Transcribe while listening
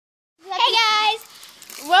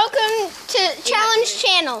to Challenge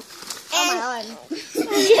Channel. And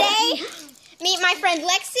today, meet my friend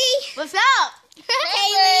Lexi. What's up?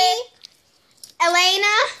 Kaylee,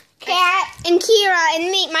 Elena, Kat, and Kira, and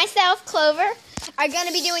meet myself, Clover, are going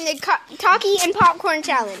to be doing the Taki and popcorn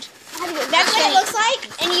challenge. That's what it looks like.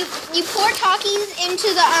 And you pour Takis into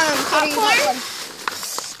the popcorn.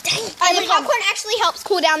 And the popcorn actually helps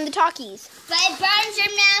cool down the Takis. But it burns your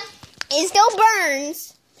mouth. It still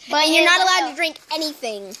burns, but you're not allowed to drink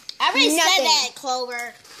anything. I already said that,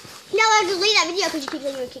 Clover. You're not allowed to delete that video because you keep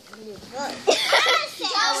letting me kick the video.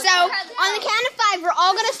 So, on the count of 5, we're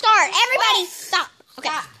all going to start. Everybody, stop.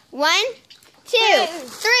 Okay. 1, 2,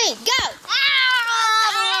 3, go.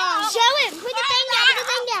 Show it. Put the thing down. Put the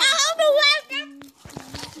thing down.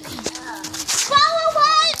 Swallow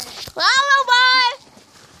one. Swallow one.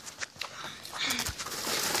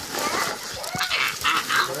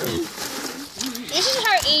 This is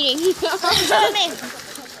her eating. Show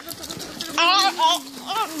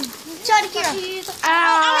it to Kira. Show it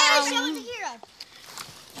to Kira.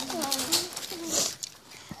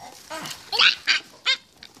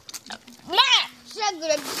 Such a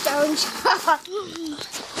good challenge.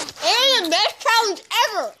 It is the best challenge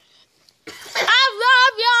ever. I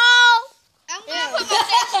love y'all. I'm going to put my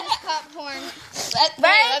face in this popcorn.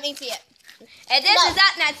 Let me see it. And this is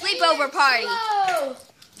at that sleepover party.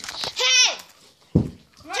 Hey!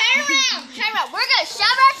 Turn around. Turn around. We're going to shove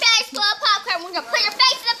our face full of popcorn. We're going to put your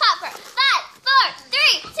face in the popcorn. 5, 4,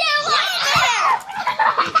 3, 2, 1.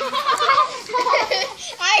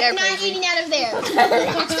 I'm not eating out of there.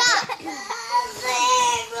 Stop.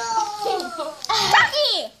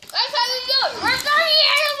 Taki! That's how you do it. We're 30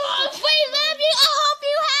 animals. We love you. I hope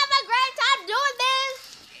you have a great time doing this.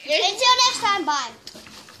 Until next time, bye.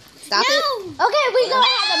 Stop it. Okay, we go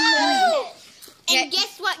have a minute. And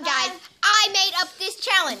guess what, guys? I made up this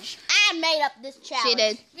challenge. I made up this challenge. She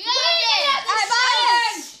did. You did. Alright,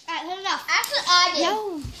 bye. Alright, hold it off. Actually, I did.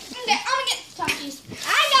 No. Okay, I'm going to get Takis.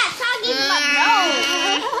 I got Taki in my nose.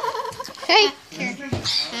 Hey.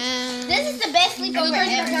 This is the best sleepover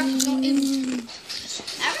ever. I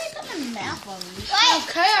already put my mouth on me.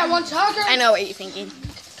 Okay, I want Taki. I know what you're thinking.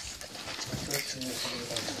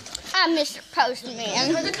 I'm Mr. Postman.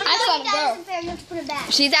 I saw the girl. You have to put it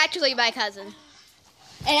back. She's actually my cousin.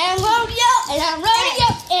 And I'm rodeo, and I'm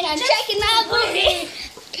rodeo, and I'm shaking my booty.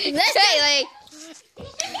 Say,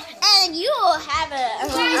 And you will have a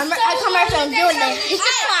commercial doing this.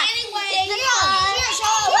 Anyway,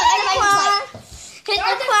 Hit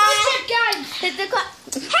the clock. Hit the clock.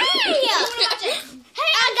 Hey!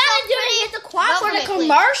 I gotta do it. Hit the clock for the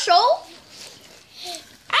commercial.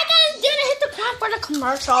 I gotta do it. Hit the clock for the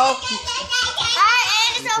commercial. Alright,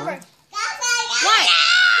 and it's over. what?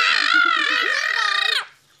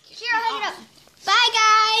 Bye,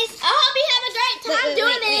 guys. I hope you have a great time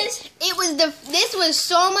doing this. This was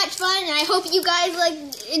so much fun, and I hope you guys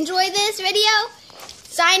enjoy this video.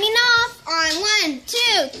 Signing off on 1,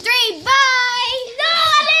 2, 3, bye. No,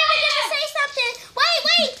 I didn't even get to say something.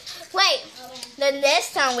 Wait. The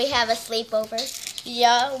next time we have a sleepover,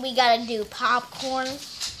 we gotta do popcorn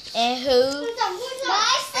and who?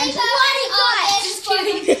 And soda.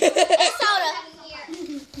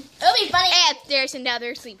 It'll be funny. And there's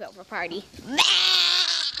another sleepover party. My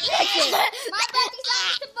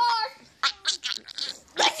birthday's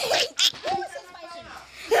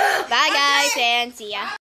Bye, guys, and see ya.